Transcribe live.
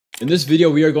In this video,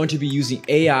 we are going to be using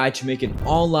AI to make an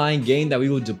online game that we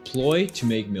will deploy to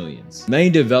make millions.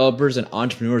 Many developers and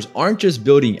entrepreneurs aren't just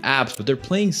building apps, but they're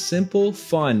playing simple,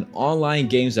 fun online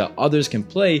games that others can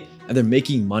play, and they're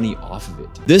making money off of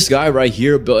it. This guy right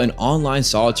here built an online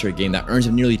solitaire game that earns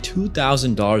him nearly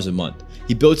 $2,000 a month.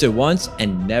 He built it once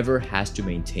and never has to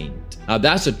maintain it. Now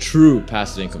that's a true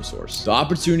passive income source. The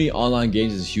opportunity in online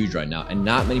games is huge right now, and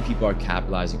not many people are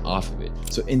capitalizing off of it.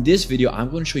 So in this video, I'm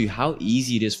going to show you how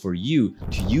easy it is for you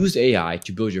to use AI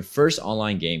to build your first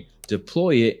online game,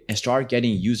 deploy it, and start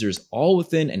getting users all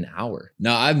within an hour.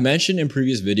 Now, I've mentioned in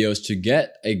previous videos, to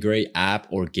get a great app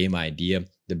or game idea,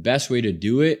 the best way to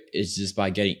do it is just by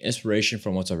getting inspiration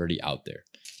from what's already out there.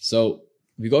 So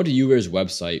if you go to Uver's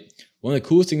website, one of the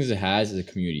coolest things it has is a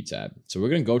community tab. So we're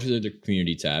going to go to the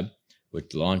community tab,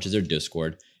 which launches their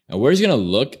Discord, and we're just going to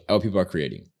look at what people are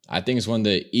creating. I think it's one of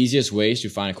the easiest ways to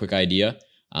find a quick idea.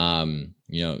 So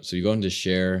you go into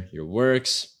share your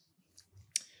works,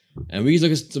 and we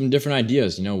look at some different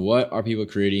ideas. What are people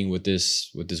creating with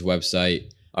this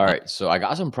website? All right, so I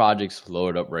got some projects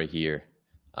loaded up right here.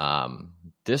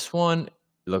 This one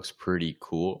looks pretty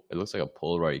cool. It looks like a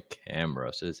Polaroid camera.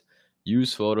 It says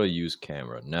use photo, use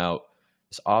camera. Now,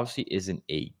 this obviously isn't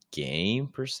a game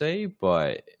per se,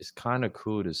 but it's kind of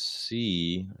cool to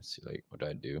see. Let's see, what do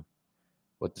I do?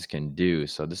 What this can do.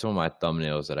 So this is one of my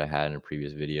thumbnails that I had in a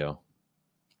previous video.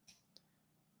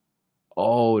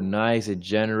 Oh, nice. It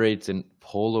generates a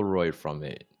Polaroid from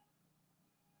it.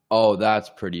 Oh, that's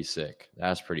pretty sick.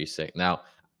 That's pretty sick. Now,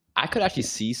 I could actually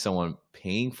see someone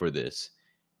paying for this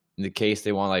in the case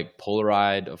they want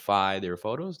Polaroidify their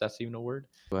photos. That's even a word.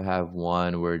 So I have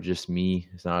one where just me.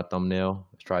 It's not a thumbnail.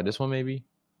 Let's try this one maybe.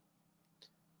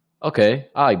 Okay,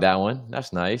 I like that one.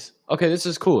 That's nice. Okay, this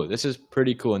is cool. This is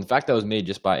pretty cool. In fact, that was made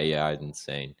just by AI. It's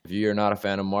insane. If you're not a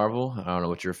fan of Marvel, I don't know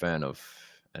what you're a fan of.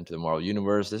 Enter the Marvel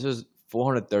Universe. This is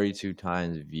 432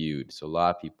 times viewed. So a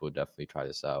lot of people definitely try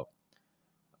this out.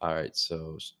 All right,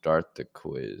 so start the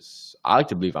quiz. I like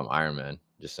to believe I'm Iron Man.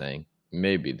 Just saying.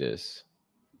 Maybe this.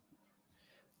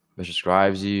 Which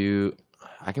describes you.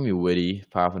 I can be witty,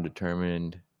 powerful, and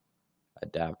determined,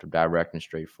 adaptive, direct, and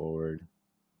straightforward.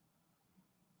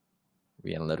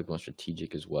 Be analytical and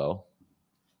strategic as well.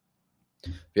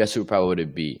 If you had superpower, what would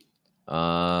it be?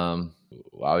 Why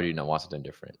would you not want something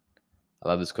different? I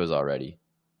love this quiz already.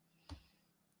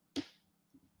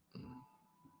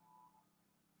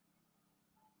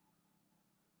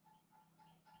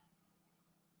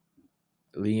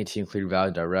 Leading a team, clear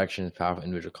value, directions, powerful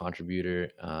individual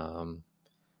contributor. I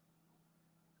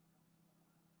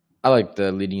like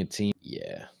the leading a team.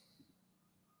 Yeah.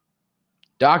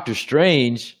 Doctor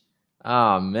Strange.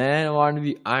 Oh man, I wanted to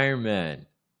be Iron Man.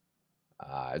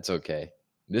 It's okay.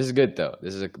 This is good though.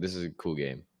 This is a cool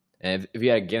game. And if you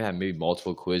had a game that had maybe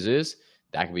multiple quizzes,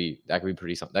 that could be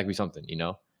pretty something. That could be something,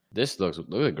 This look at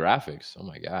the graphics. Oh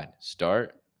my god.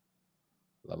 Start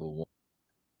level 1.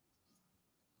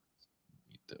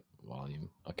 The volume.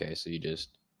 Okay, so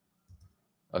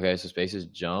so spaces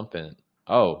jump and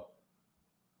oh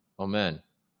man.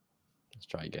 Let's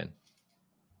try again.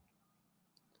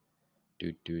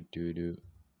 Do.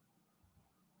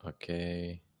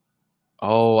 Okay.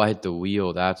 Oh, I hit the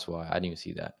wheel. That's why. I didn't even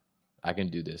see that. I can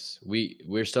do this.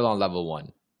 We're still on level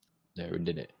 1. There, we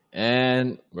did it.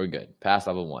 And we're good. Past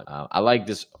level 1. I like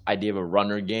this idea of a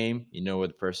runner game, where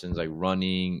the person's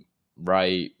running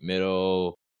right,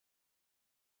 middle.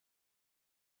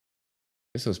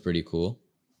 This was pretty cool.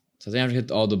 So I think I have to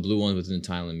hit all the blue ones within the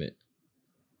time limit.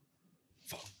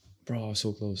 Fuck. Bro, I was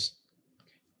so close.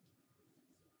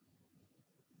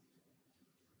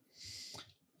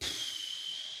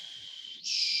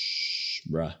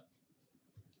 Bruh.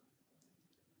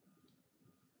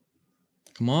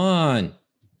 Come on.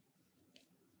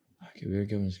 Okay, we're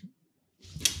giving.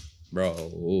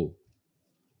 Bro.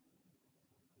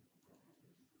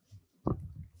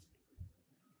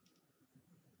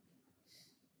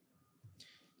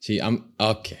 See, I'm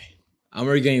okay. I'm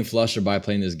already getting flustered by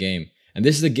playing this game. And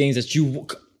this is the games that you.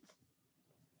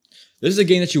 This is a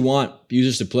game that you want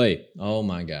users to play. Oh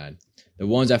my god. The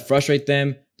ones that frustrate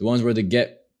them, the ones where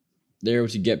they're able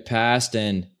to get past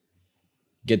and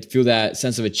feel that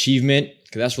sense of achievement,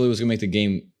 because that's really what's gonna make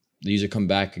the user come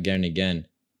back again and again.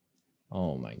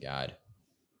 Oh my god.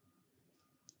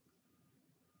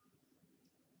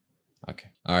 Okay.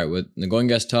 All right. With the going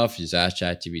gets tough, just ask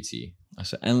ChatGPT.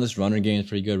 So endless runner game is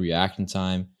pretty good. Reaction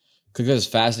time. Click as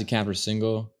fast as you can for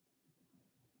single.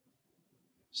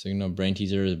 Signal brain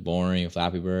teaser is boring.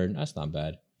 Flappy Bird. That's not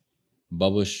bad.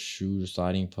 Bubble shoot,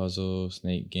 sliding puzzle,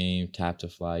 snake game, tap to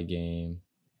fly game.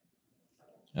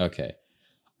 Okay.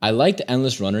 I like the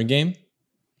endless runner game.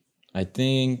 I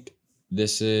think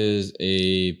this is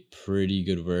a pretty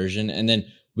good version. And then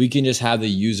we can just have the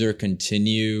user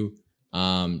continue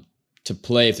to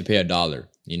play if they pay $1,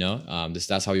 you know?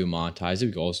 That's how we monetize it.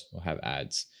 We can also have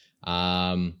ads.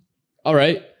 All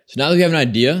right. So now that we have an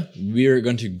idea, we're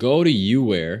going to go to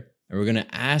UWare and we're going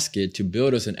to ask it to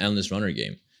build us an endless runner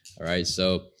game. All right.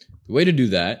 So the way to do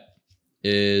that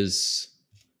is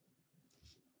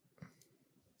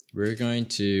we're going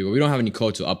to, well, we don't have any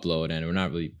code to upload and we're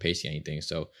not really pasting anything.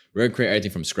 So we're going to create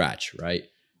everything from scratch, right?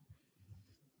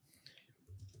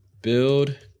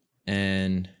 Build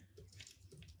an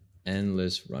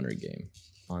endless runner game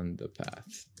on the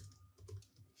path.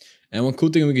 And one cool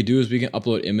thing we could do is we can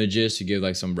upload images to give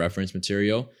like some reference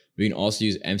material. We can also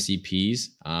use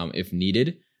MCPs if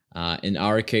needed. In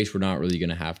our case, we're not really going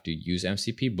to have to use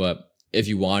MCP, but if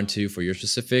you want to for your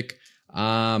specific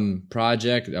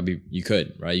project, you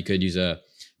could, right? You could use the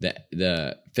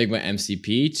Figma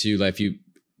MCP to, like, if you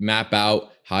map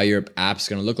out how your app's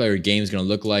going to look like, or game is going to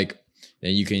look like,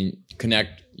 then you can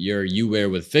connect your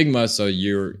UWare with Figma so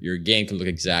your game can look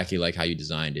exactly like how you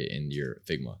designed it in your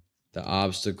Figma. The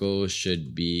obstacle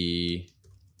should be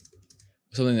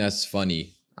something that's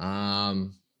funny.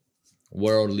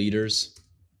 World leaders.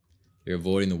 You're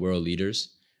avoiding the world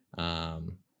leaders. Nah,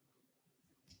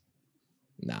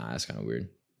 that's kind of weird.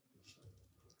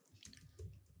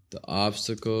 The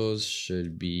obstacles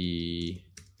should be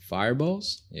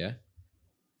fireballs. Yeah.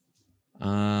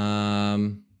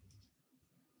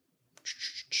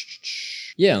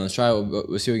 Yeah, let's try.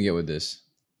 Let's see what we can get with this.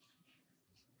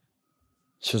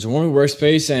 So it's a warm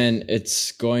workspace, and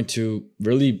it's going to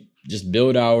really just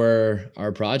build our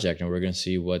project, and we're going to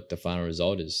see what the final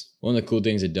result is. One of the cool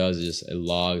things it does is it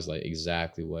logs like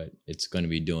exactly what it's going to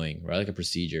be doing, right? Like a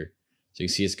procedure. So you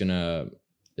can see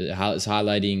it's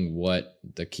highlighting what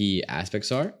the key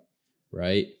aspects are,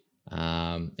 right?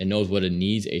 It knows what it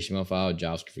needs: HTML file,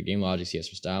 JavaScript for game logic, CS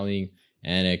for styling,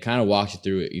 and it kind of walks you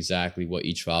through exactly what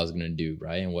each file is going to do,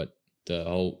 right? And what the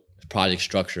whole project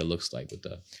structure looks like with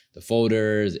the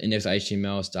folders,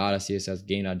 index.html, style.css,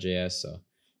 game.js. So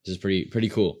this is pretty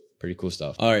cool. Pretty cool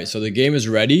stuff. All right, so the game is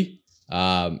ready.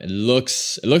 It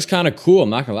looks kind of cool. I'm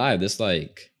not gonna lie. This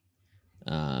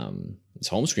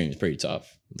home screen is pretty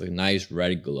tough. Look, nice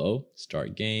red glow.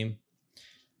 Start game.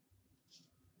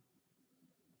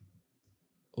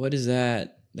 What is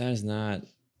that? That is not.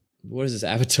 What is this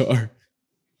avatar?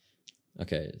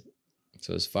 Okay,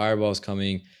 so this fireball's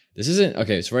coming. This isn't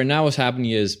okay. So right now, what's happening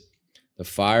is the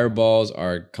fireballs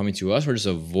are coming to us. We're just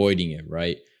avoiding it,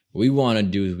 right? What we want to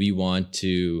do is we want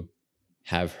to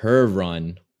have her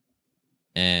run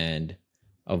and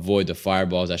avoid the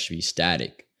fireballs that should be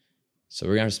static. So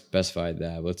we're gonna specify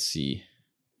that. Let's see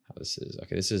how this is.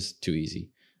 Okay, this is too easy.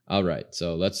 All right,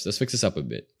 so let's fix this up a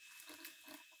bit.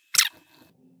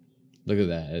 Look at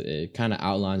that. It kind of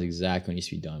outlines exactly what needs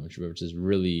to be done, which is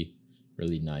really,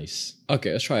 really nice.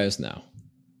 Okay, let's try this now.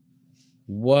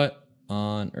 What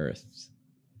on earth?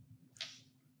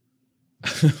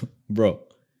 Bro.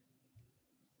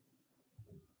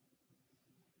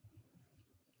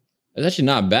 It's actually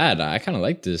not bad. I kind of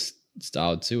like this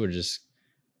style too.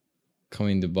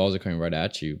 The balls are coming right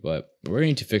at you, but we're going to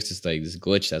need to fix this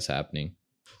glitch that's happening.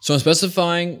 So I'm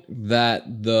specifying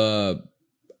that the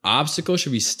obstacle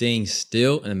should be staying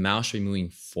still and the mouse should be moving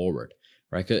forward,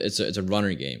 right? Cause it's a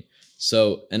runner game.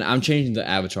 So, and I'm changing the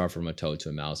avatar from a toad to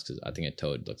a mouse because I think a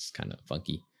toad looks kind of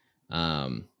funky.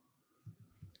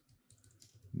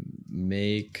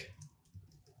 Make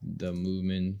the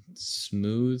movement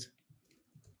smooth.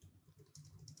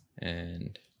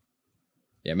 And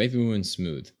yeah, make the movement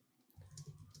smooth.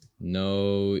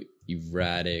 No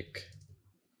erratic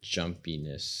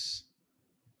jumpiness.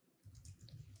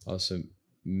 Also,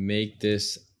 make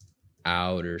this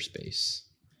outer space.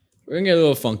 We're gonna get a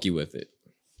little funky with it.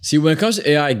 See, when it comes to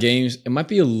AI games, it might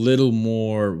be a little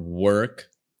more work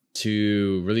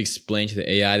to really explain to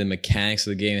the AI the mechanics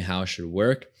of the game and how it should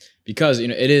work, because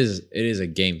it is a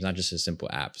game. It's not just a simple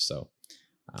app. So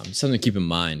something to keep in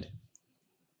mind.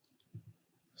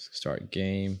 Start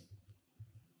game.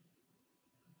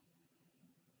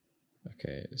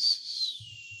 Okay.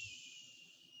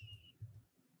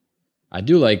 I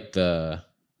do like the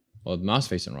mouse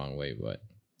facing the wrong way, but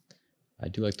I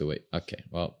do like the way. Okay,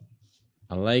 well,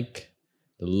 I like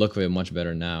the look of it much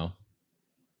better now.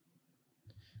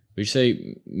 We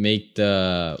say we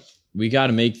got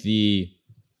to make the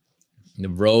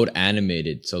road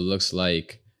animated so it looks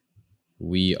like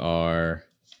we are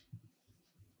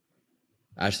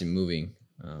actually moving.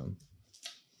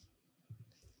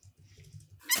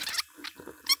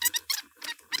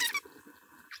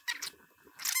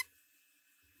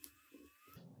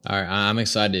 All right, I'm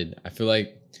excited. I feel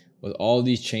like with all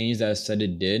these changes that I said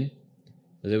it did,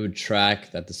 that it would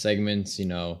track that the segments,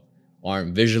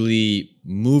 aren't visually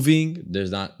moving.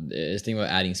 It's thinking about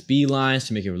adding speed lines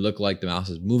to make it look like the mouse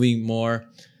is moving more.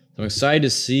 So I'm excited to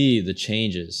see the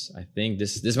changes. I think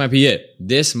this might be it.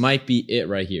 This might be it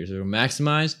right here. So we'll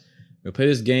maximize. We'll play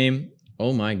this game.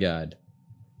 Oh my God.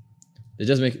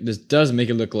 This does make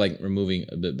it look like we're moving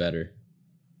a bit better.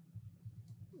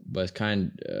 But it's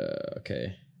kind of,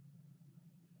 okay.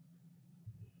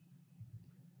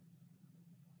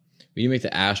 We need to make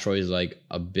the asteroids like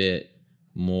a bit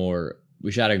more.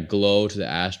 We should add a glow to the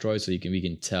asteroid so we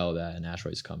can tell that an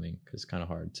asteroid's coming, because it's kind of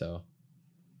hard to tell.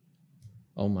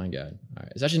 Oh my God. All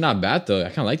right. It's actually not bad though. I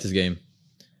kind of like this game.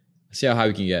 Let's see how high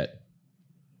we can get.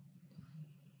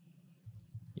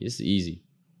 This is easy.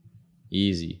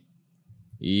 Easy.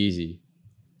 Easy.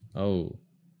 Oh.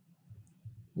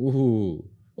 Ooh.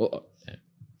 Oh.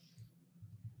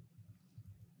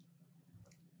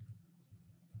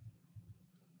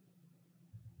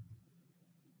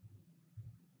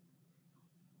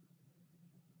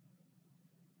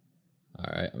 All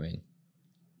right. I mean,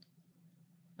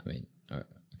 all right.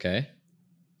 Okay.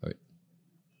 Wait.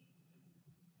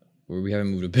 We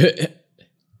haven't moved a bit.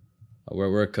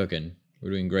 We're cooking. We're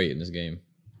doing great in this game.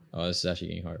 Oh, this is actually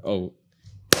getting hard. Oh,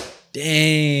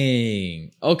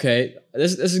 dang. Okay.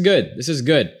 This is good. This is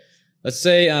good. Let's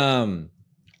say,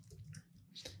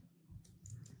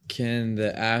 can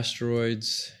the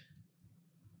asteroids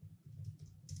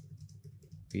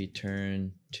be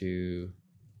turned to,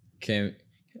 can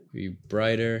be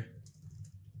brighter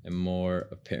and more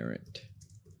apparent?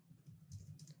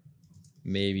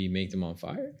 Maybe make them on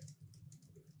fire?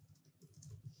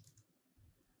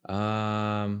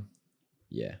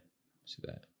 Yeah, let's do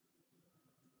that.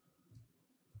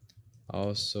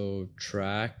 Also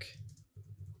track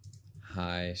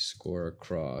high score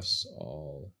across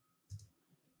all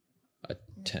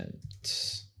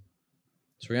attempts.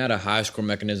 So we're gonna add a high score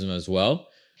mechanism as well.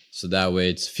 So that way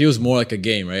it feels more like a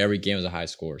game, right? Every game is a high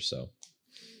score. So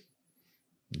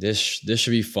this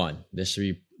should be fun. This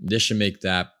should make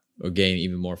that a game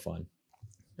even more fun.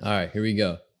 All right, here we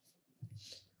go.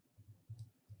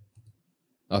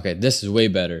 Okay, this is way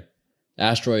better.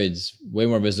 Asteroid's way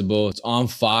more visible. It's on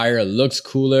fire. It looks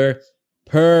cooler.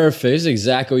 Perfect. This is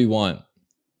exactly what we want.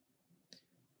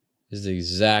 This is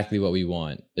exactly what we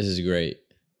want. This is great.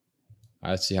 All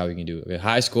right, let's see how we can do it. Okay,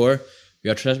 high score. We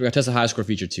got to test the high score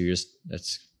feature too.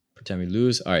 Let's pretend we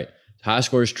lose. All right, high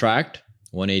score is tracked,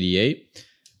 188.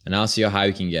 And now let's see how high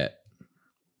we can get.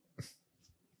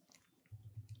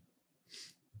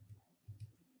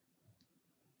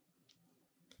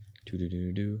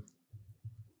 Do.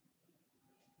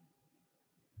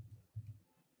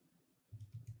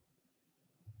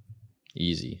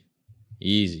 Easy.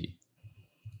 Easy.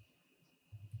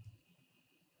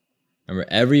 Remember,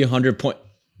 every 100 point.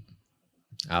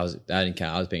 I didn't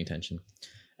count. I was paying attention.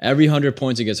 Every 100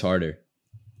 points, it gets harder.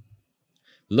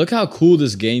 Look how cool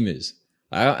this game is.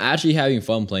 I'm actually having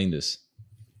fun playing this.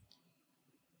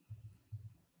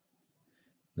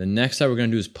 The next step we're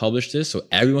going to do is publish this so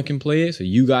everyone can play it, so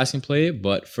you guys can play it.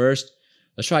 But first,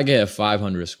 let's try to get a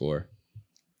 500 score.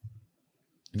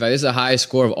 In fact, this is the highest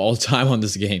score of all time on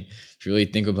this game. If you really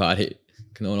think about it,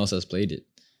 no one else has played it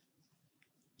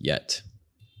yet.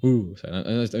 Ooh, sorry,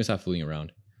 let me stop fooling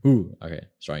around. Ooh, okay,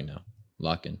 starting now.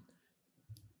 Lock in.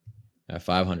 At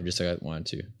 500, just like I wanted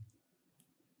to.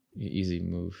 Easy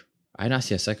move. I did not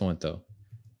see a second one though.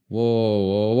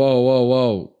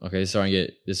 Whoa. Okay, this is starting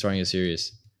to get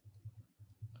serious.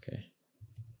 Okay.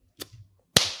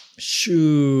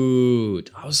 Shoot.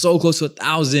 I was so close to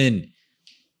 1,000.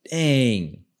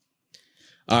 Dang.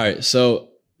 All right, so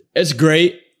it's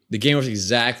great. The game works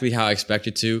exactly how I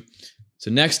expected to. So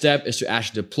next step is to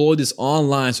actually deploy this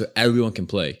online so everyone can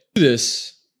play. To do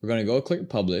this, we're going to go click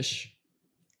publish.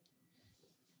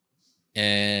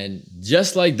 And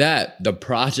just like that, the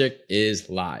project is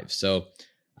live. So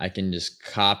I can just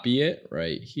copy it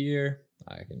right here.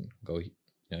 I can go,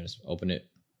 just open it.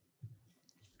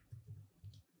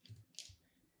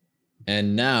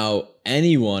 And now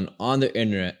anyone on the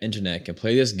internet can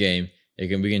play this game. We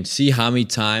can see how many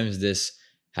times this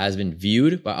has been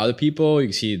viewed by other people. You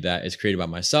can see that it's created by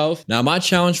myself. Now, my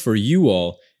challenge for you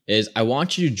all is I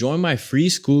want you to join my free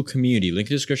school community. Link in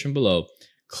the description below.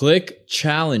 Click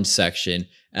challenge section,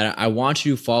 and I want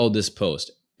you to follow this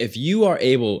post. If you are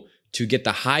able to get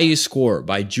the highest score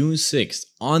by June 6th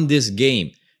on this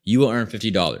game, you will earn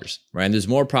 $50, right? And there's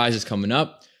more prizes coming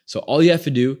up. So all you have to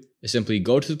do is simply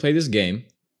go to play this game,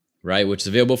 right? Which is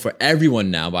available for everyone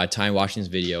now by the time watching this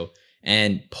video,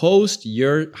 and post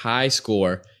your high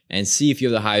score and see if you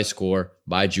have the highest score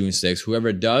by June 6th.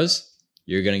 Whoever does,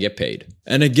 you're gonna get paid.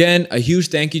 And again, a huge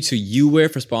thank you to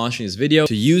Uware for sponsoring this video.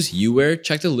 To use Uware,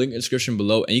 check the link in the description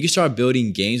below and you can start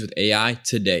building games with AI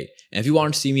today. And if you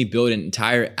want to see me build an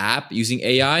entire app using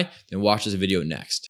AI, then watch this video next.